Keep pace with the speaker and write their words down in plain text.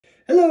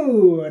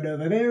Hello,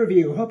 another beer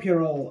review. Hope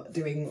you're all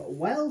doing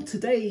well.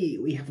 Today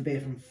we have a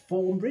beer from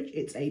Thornbridge.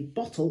 It's a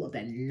bottle of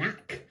their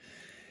Knäck,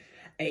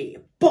 a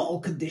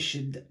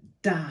bottle-conditioned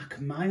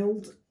dark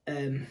mild.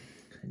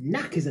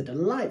 Knäck is a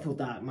delightful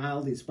dark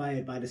mild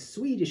inspired by the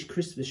Swedish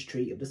Christmas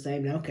treat of the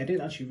same name. Okay, I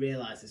didn't actually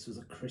realise this was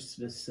a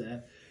Christmas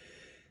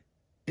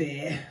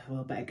beer. Well,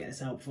 I better get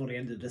this out before the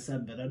end of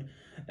December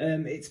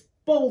then. It's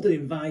bold and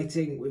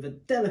inviting, with a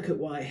delicate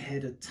white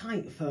head, a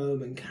tight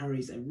foam, and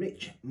carries a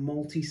rich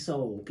malty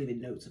soul,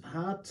 giving notes of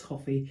hard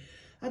toffee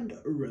and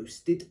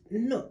roasted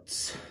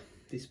nuts.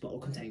 This bottle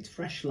contains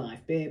fresh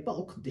live beer,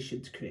 bottle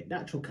conditioned to create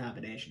natural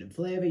carbonation and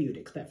flavour you'd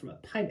expect from a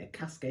pint of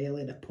cask ale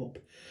in a pub.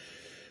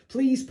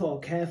 Please pour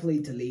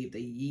carefully to leave the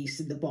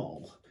yeast in the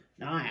bottle.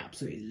 Now, I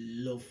absolutely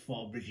love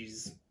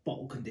Thornbridge's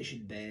bottle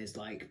conditioned beers,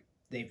 like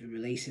they've been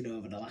releasing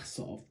over the last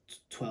sort of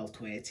 12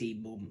 to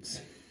 18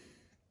 months.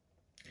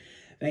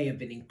 They have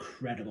been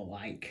incredible,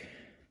 like,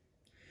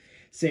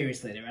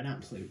 seriously, they're an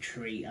absolute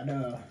treat. I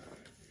know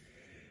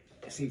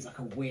it seems like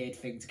a weird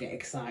thing to get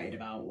excited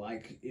about,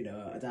 like, you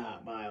know, a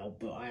dark mild,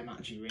 but I am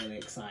actually really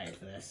excited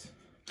for this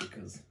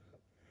because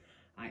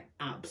I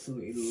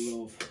absolutely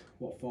love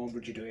what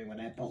Thornbridge are doing with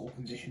their bottle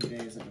conditioned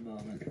beers at the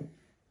moment.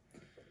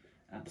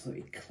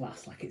 Absolutely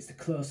class, like it's the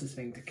closest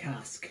thing to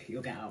cask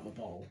you'll get out of a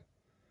bottle.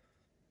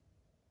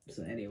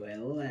 So anyway,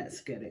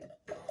 let's get it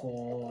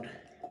poured.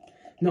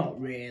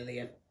 Not really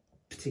a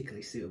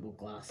particularly suitable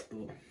glass,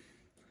 but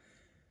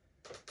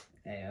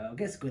hey, it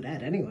gets a good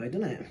head anyway,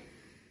 doesn't it?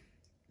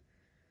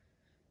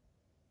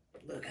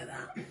 Look at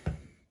that.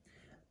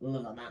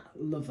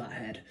 Love that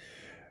head.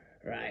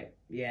 Right,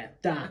 yeah,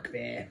 dark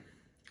beer.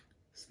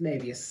 It's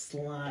maybe a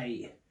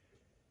slight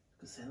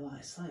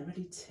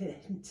ready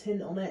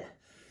tint on it.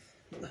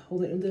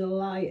 Hold it under the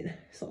light,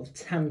 sort of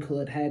tan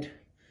coloured head.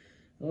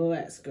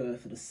 Let's go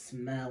for the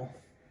smell.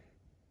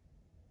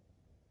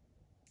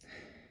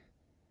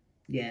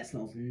 Yeah, it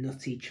smells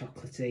nutty,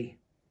 chocolatey.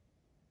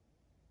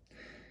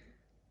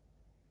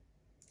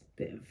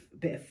 Bit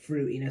of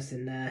fruitiness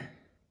in there.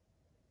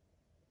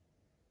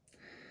 I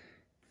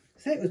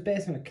say it was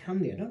based on a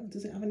candy.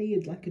 Does it have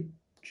any like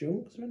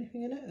adjuncts or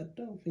anything in it? I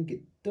don't think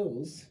it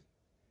does.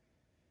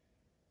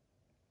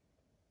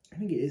 I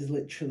think it is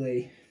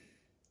literally.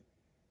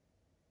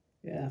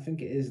 Yeah, I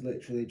think it is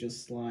literally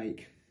just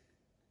like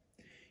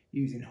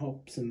using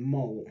hops and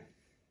malt.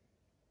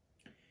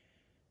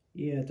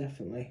 Yeah,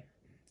 definitely.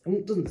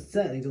 It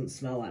certainly doesn't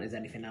smell like there's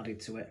anything added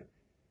to it.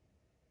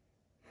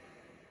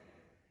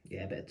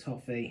 Yeah, a bit of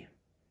toffee,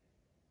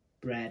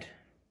 bread.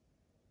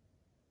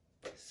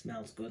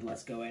 Smells good,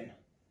 let's go in.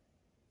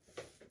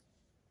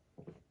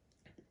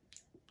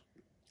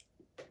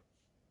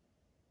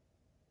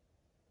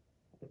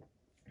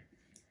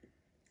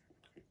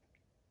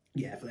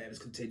 Yeah, flavours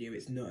continue,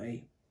 it's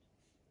nutty.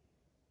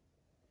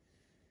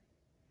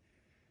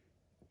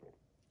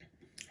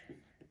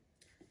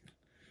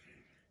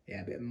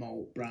 Yeah, a bit of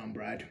malt, brown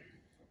bread.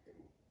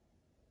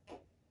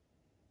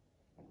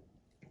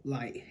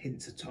 Light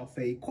hints of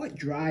toffee. Quite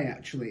dry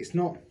actually, it's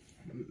not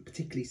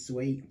particularly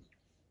sweet.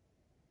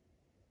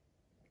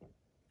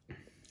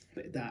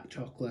 Bit of dark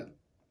chocolate.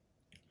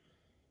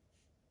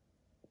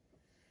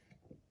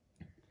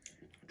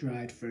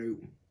 Dried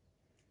fruit.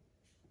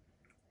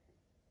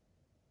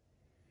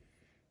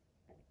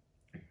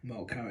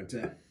 Malt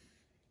character.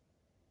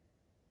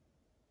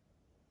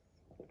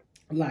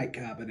 Light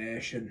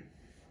carbonation.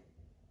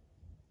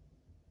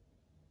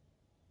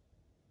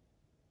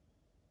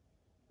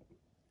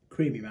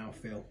 Creamy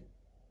mouthfeel.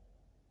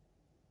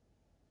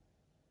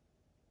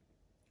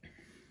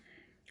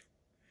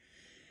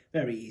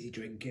 Very easy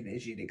drinking,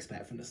 as you'd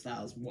expect from the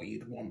styles, what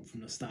you'd want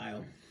from the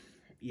style.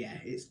 Yeah,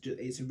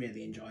 it's a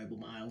really enjoyable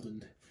mild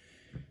and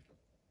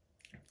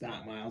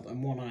dark mild,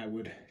 and one I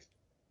would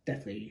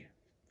definitely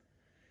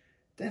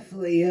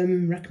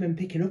recommend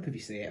picking up if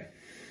you see it.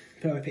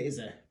 Though if it is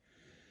a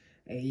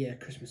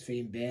Christmas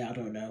themed beer, I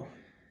don't know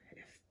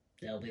if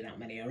there'll be that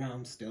many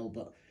around still,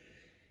 but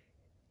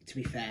to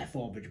be fair,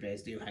 Thornbridge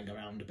beers do hang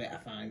around a bit, I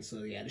find,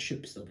 so yeah, there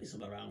should still be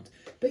some around.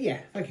 But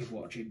yeah, thank you for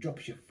watching, drop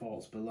us your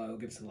thoughts below,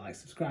 give us a like,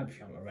 subscribe if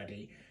you haven't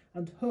already,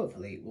 and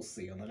hopefully we'll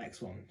see you on the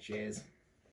next one. Cheers.